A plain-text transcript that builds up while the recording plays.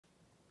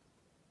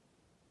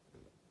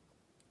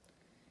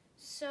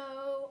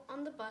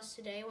the bus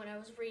today when I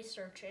was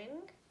researching,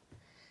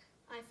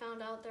 I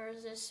found out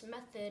there's this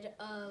method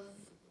of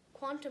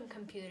quantum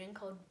computing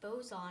called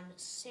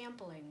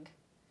Boson-Sampling.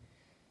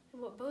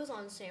 And what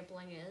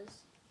Boson-Sampling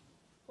is,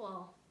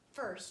 well,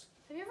 first,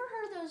 have you ever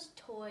heard of those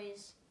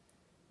toys,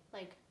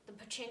 like the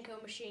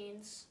pachinko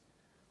machines,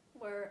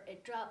 where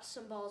it drops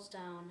some balls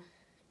down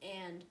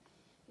and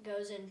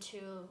goes into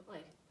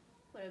like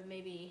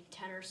maybe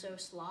 10 or so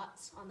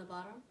slots on the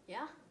bottom?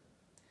 Yeah?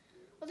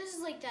 Well, this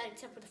is like that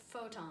except with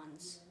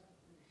photons.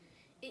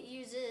 It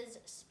uses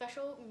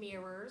special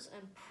mirrors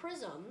and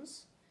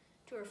prisms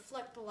to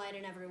reflect the light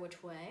in every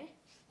which way.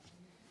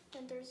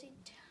 And there's a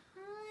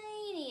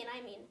tiny, and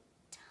I mean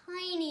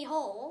tiny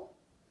hole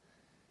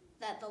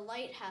that the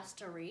light has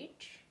to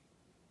reach.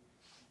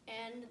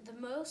 And the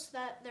most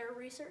that their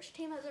research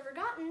team has ever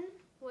gotten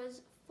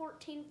was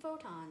 14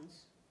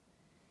 photons.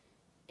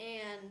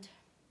 And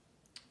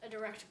a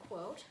direct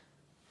quote,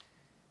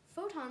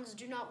 "Photons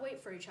do not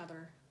wait for each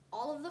other.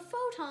 All of the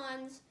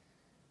photons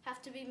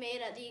have to be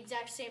made at the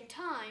exact same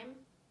time,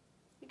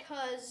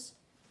 because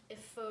if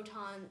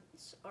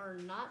photons are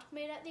not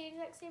made at the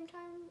exact same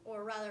time,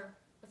 or rather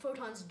the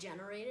photons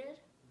generated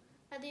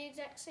at the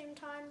exact same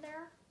time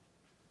there,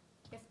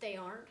 if they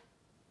aren't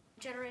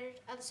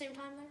generated at the same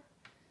time there,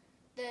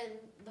 then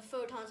the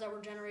photons that were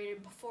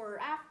generated before or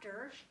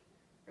after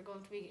are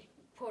going to be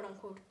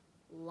quote-unquote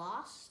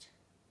lost,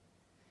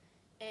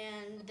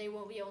 and they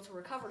won't be able to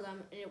recover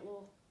them, and it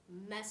will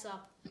mess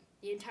up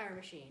the entire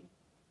machine."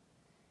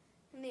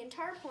 And the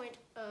entire point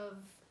of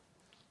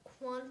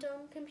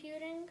quantum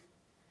computing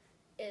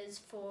is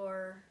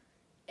for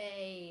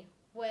a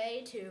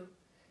way to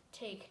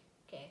take,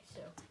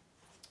 so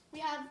we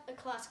have a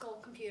classical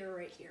computer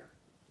right here,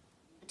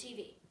 a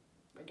TV,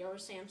 regular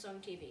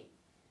Samsung TV.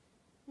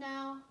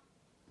 Now,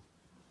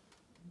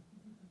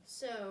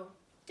 so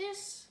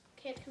this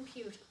can't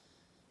compute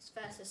as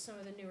fast as some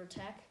of the newer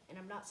tech, and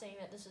I'm not saying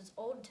that this is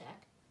old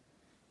tech,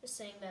 I'm just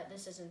saying that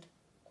this isn't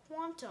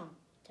quantum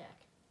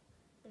tech.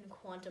 And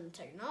quantum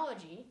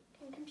technology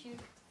can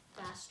compute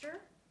faster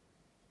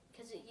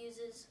because it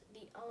uses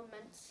the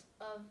elements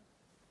of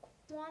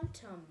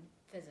quantum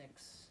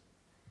physics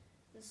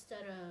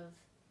instead of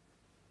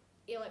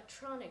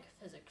electronic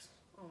physics,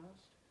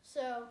 almost.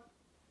 So,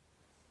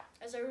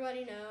 as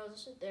everybody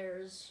knows,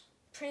 there's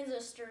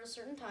transistors,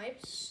 certain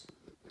types.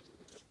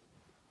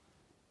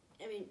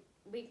 I mean,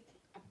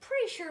 I'm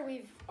pretty sure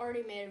we've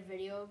already made a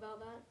video about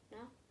that,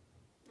 no?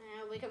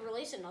 And we could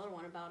release another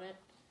one about it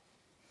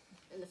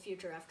in the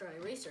future after I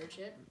research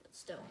it, but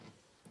still.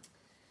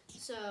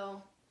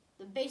 So,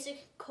 the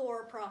basic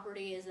core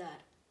property is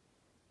that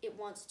it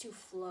wants to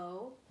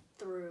flow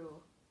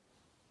through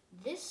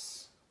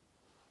this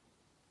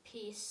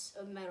piece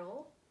of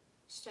metal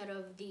instead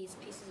of these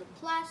pieces of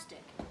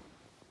plastic,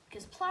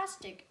 because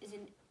plastic is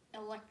an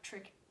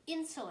electric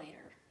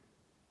insulator,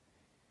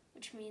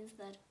 which means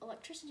that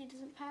electricity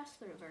doesn't pass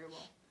through it very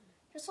well.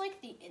 Just like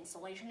the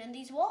insulation in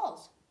these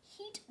walls,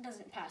 heat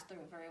doesn't pass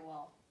through it very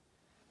well.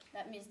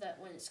 That means that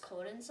when it's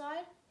cold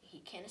inside, the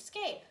heat can't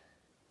escape.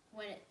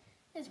 When it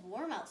is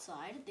warm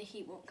outside, the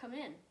heat won't come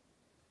in.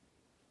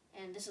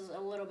 And this is a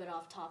little bit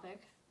off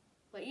topic,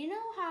 but you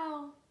know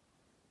how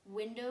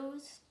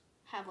windows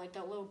have like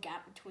that little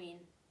gap between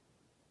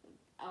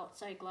the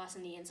outside glass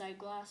and the inside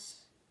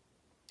glass?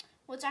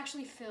 Well, it's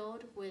actually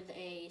filled with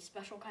a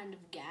special kind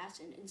of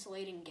gas, an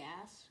insulating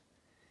gas,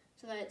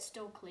 so that it's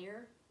still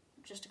clear,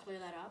 just to clear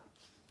that up.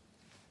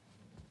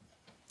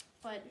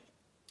 But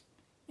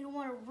you don't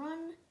want to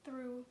run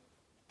through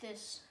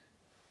this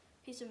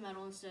piece of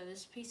metal instead of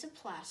this piece of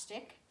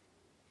plastic,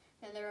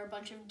 and there are a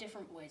bunch of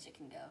different ways it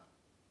can go.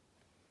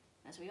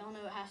 As we all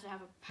know, it has to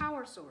have a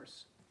power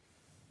source.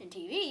 In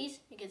TVs,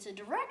 it gets it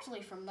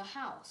directly from the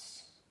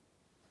house.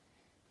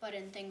 But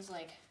in things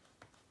like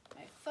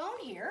my phone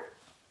here,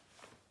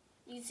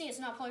 you can see it's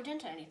not plugged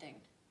into anything,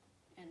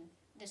 and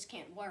this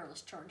can't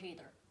wireless charge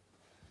either.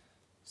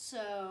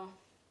 So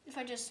if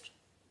I just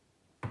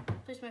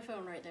place my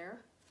phone right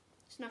there,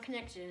 it's not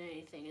connected to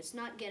anything. It's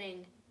not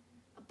getting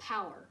a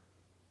power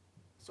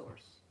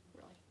source,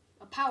 really.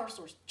 A power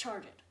source to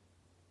charge it.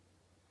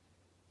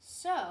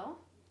 So,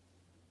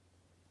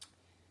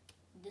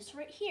 this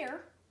right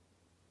here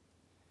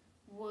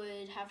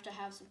would have to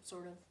have some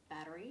sort of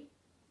battery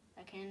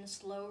that can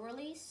slow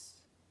release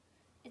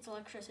its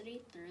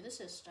electricity through the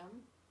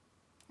system.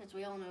 As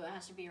we all know, it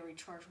has to be a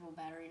rechargeable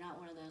battery, not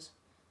one of those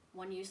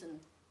one use and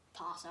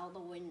toss out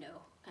the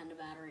window kind of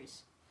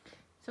batteries.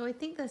 So I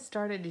think that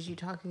started as you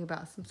talking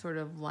about some sort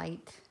of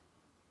light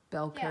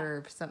bell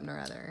curve, something or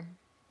other.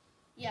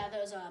 Yeah,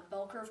 those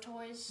bell curve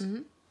toys.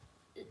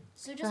 Mm-hmm.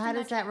 So how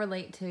does that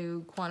relate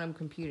to quantum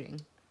computing?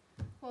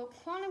 Well,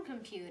 quantum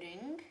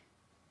computing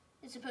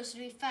is supposed to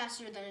be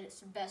faster than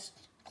its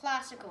best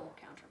classical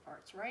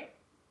counterparts, right?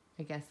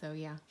 I guess so,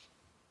 yeah.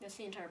 That's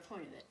the entire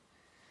point of it.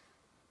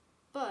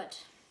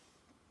 But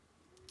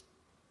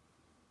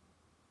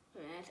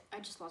I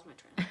just lost my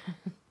train.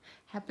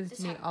 Happens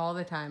to me all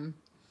the time.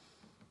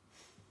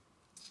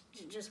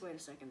 Just wait a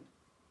second.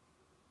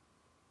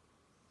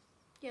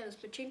 Yeah, those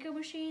pachinko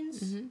machines.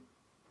 Mm-hmm.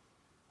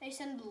 They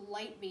send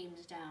light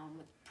beams down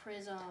with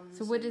prisms.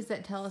 So what does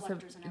that tell us?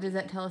 Does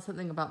that tell us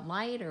something about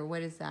light, or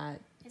what is that?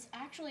 It's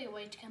actually a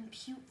way to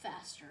compute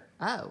faster.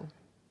 Oh.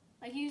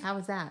 Like how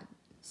is that?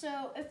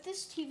 So if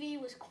this TV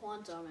was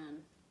quantum and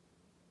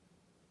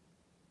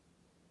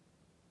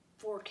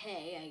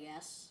 4K, I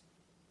guess.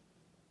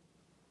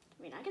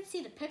 I mean, I can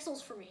see the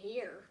pixels from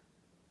here.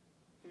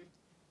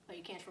 But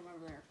you can't from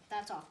over there.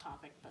 That's off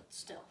topic, but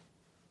still.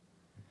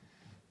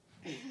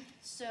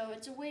 So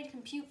it's a way to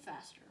compute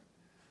faster.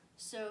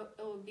 So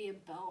it would be a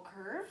bell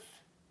curve,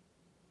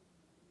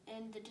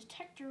 and the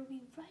detector would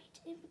be right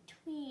in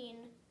between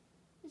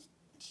this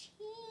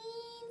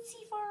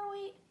teensy far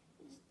away,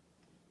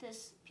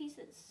 this piece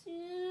that's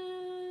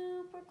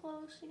super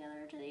close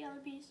together to the other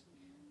piece,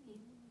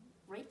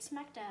 right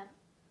smack dab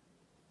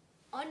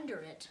under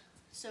it.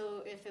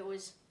 So if it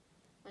was,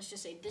 let's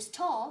just say this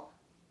tall,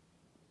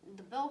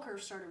 the bell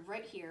curve started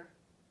right here,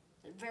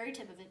 the very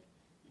tip of it.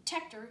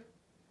 Detector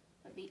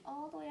would be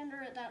all the way under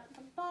it at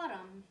the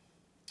bottom.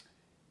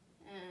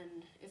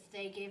 And if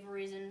they gave a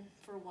reason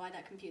for why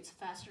that computes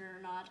faster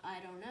or not, I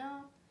don't know.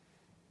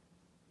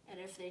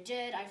 And if they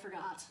did, I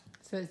forgot.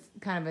 So it's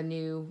kind of a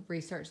new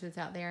research that's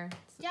out there?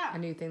 Yeah. A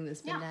new thing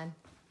that's been done?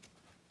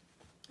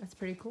 That's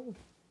pretty cool.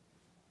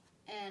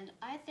 And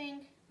I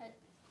think that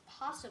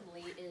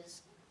possibly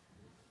is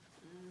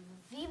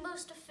the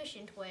most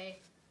efficient way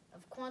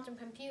of quantum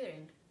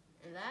computing.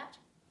 And that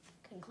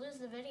concludes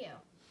the video.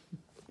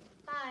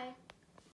 Bye.